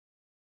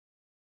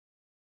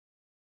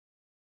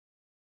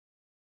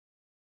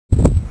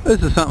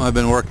This is something I've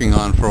been working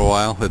on for a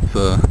while. It's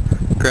a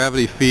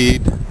gravity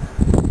feed,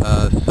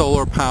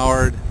 solar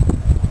powered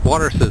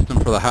water system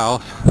for the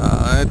house.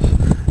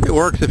 It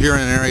works if you're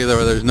in an area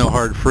where there's no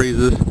hard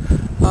freezes.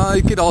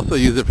 You could also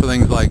use it for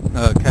things like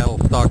cattle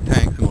stock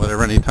tanks and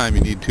whatever, anytime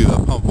you need to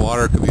pump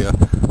water. It could be a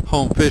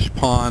home fish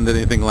pond,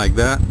 anything like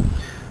that.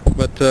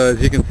 But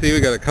as you can see, we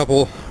got a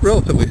couple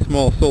relatively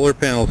small solar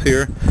panels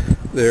here.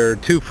 They're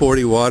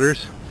 240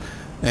 waters,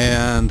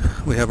 and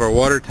we have our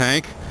water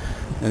tank.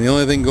 And the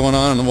only thing going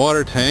on in the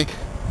water tank,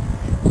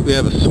 we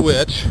have a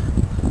switch.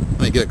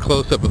 Let me get a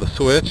close-up of the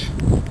switch.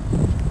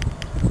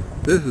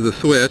 This is the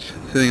switch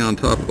sitting on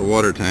top of the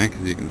water tank,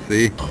 as you can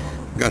see.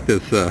 Got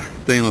this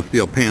stainless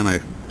steel pan I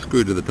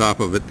screwed to the top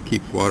of it to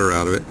keep water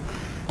out of it.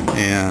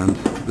 And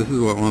this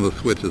is what one of the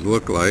switches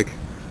look like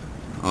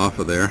off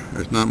of there.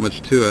 There's not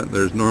much to it.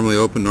 There's normally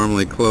open,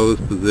 normally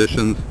closed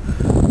positions.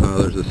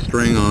 There's a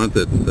string on it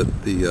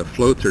that the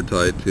floats are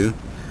tied to.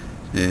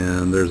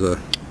 And there's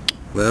a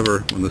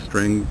lever. When the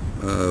string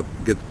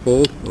gets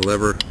pulled, the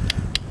lever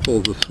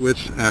pulls the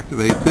switch,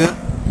 activates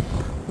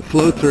it. The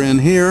floats are in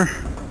here.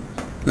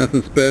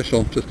 Nothing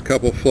special, just a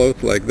couple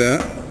floats like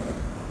that.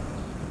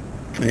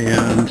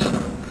 And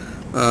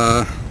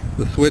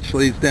the switch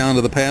leads down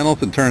to the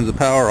panels and turns the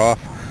power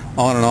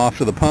on and off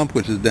to the pump,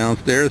 which is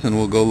downstairs, and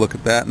we'll go look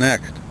at that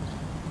next.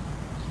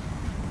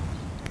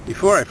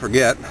 Before I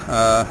forget,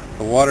 the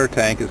water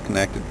tank is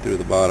connected through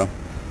the bottom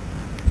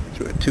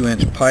through a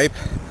 2-inch pipe.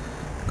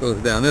 Goes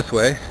down this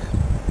way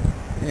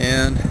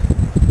and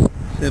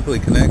simply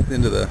connects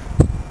into the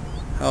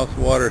house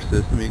water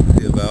system. You can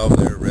see a valve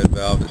there, a red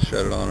valve to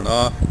shut it on and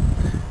off,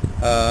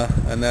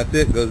 and that's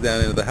it. Goes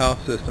down into the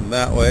house system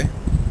that way.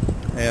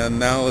 And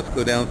now let's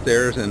go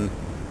downstairs and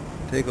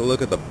take a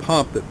look at the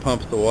pump that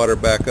pumps the water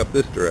back up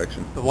this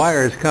direction. The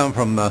wires come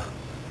from the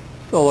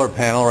solar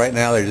panel. Right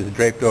now they're just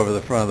draped over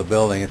the front of the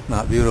building. It's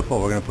not beautiful.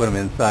 We're going to put them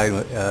inside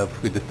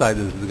if we decide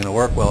this is going to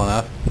work well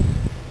enough.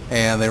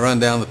 And they run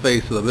down the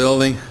face of the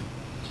building.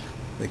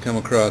 They come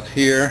across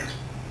here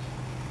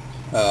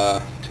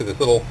to this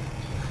little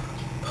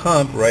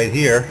pump right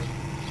here,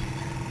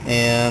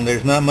 and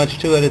there's not much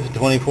to it. It's a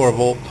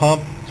 24-volt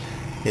pump.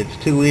 It's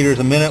 2 liters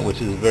a minute,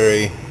 which is a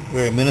very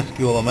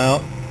minuscule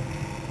amount.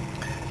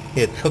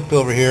 It's hooked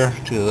over here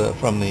to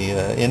from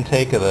the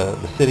intake of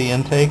the city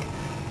intake.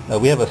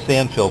 We have a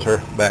sand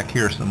filter back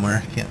here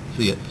somewhere. Can't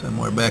see it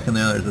somewhere back in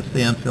there. There's a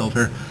sand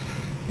filter,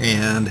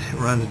 and it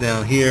runs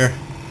down here.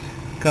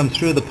 Comes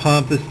through the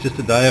pump. This is just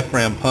a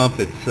diaphragm pump.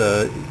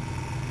 It's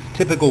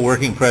typical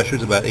working pressure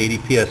is about 80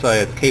 psi.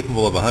 It's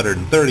capable of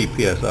 130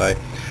 psi,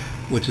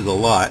 which is a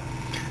lot.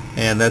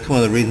 And that's one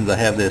of the reasons I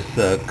have this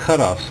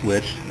cutoff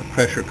switch, a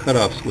pressure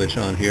cutoff switch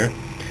on here.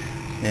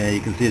 And you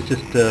can see it's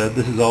just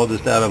this is all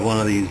just out of one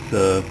of these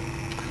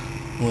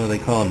what do they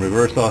call them,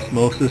 reverse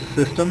osmosis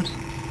systems.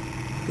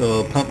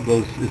 So the pump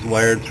is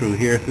wired through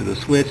here through the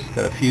switch. It's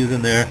got a fuse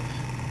in there.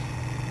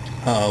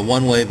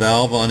 One-way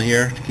valve on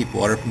here to keep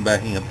water from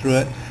backing up through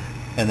it,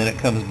 and then it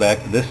comes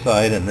back to this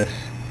side, and this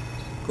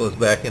goes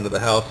back into the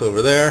house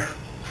over there.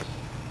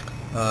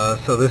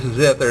 So this is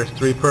it. There's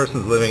 3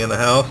 persons living in the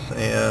house,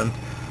 and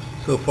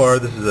so far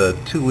this is a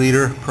 2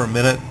 liter per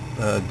minute,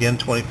 again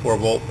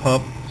 24-volt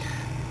pump,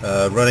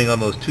 running on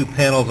those 2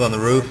 panels on the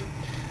roof.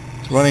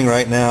 It's running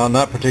right now,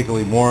 not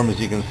particularly warm, as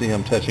you can see.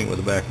 I'm touching it with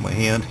the back of my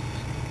hand.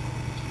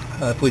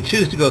 If we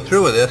choose to go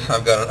through with this,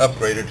 I've got an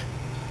upgraded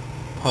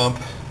pump.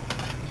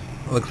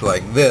 Looks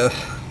like this.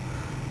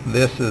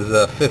 This is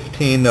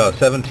 17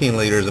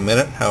 liters a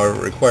minute. However,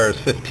 it requires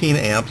 15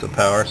 amps of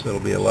power, so it'll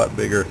be a lot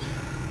bigger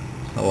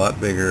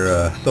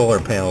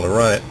solar panel to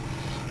run it.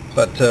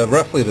 But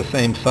roughly the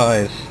same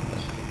size.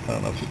 I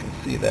don't know if you can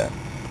see that.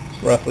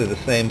 Roughly the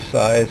same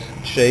size,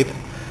 shape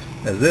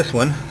as this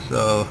one.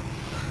 So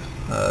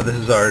this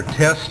is our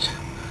test.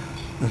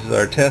 This is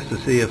our test to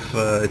see if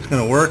it's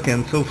going to work.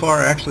 And so far,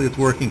 actually, it's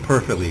working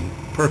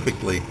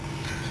perfectly.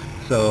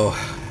 So.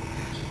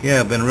 Yeah,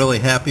 I've been really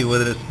happy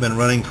with it. It's been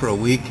running for a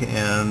week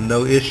and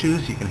no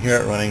issues. You can hear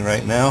it running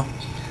right now.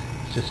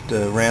 Just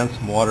ran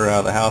some water out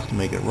of the house to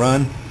make it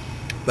run.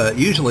 But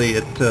usually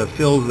it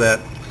fills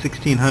that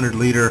 1,600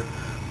 liter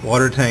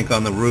water tank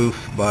on the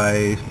roof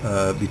by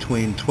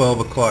between 12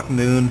 o'clock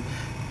noon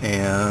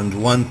and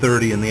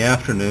 1:30 in the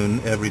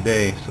afternoon every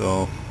day.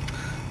 So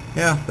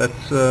yeah,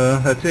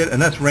 that's it.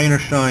 And that's rain or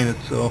shine.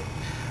 It's so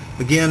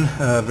again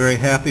very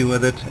happy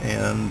with it,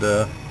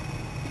 and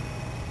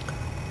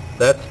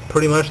that's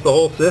pretty much the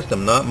whole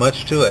system. Not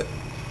much to it.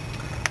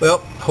 Well,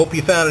 hope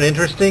you found it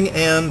interesting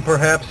and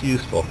perhaps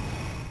useful.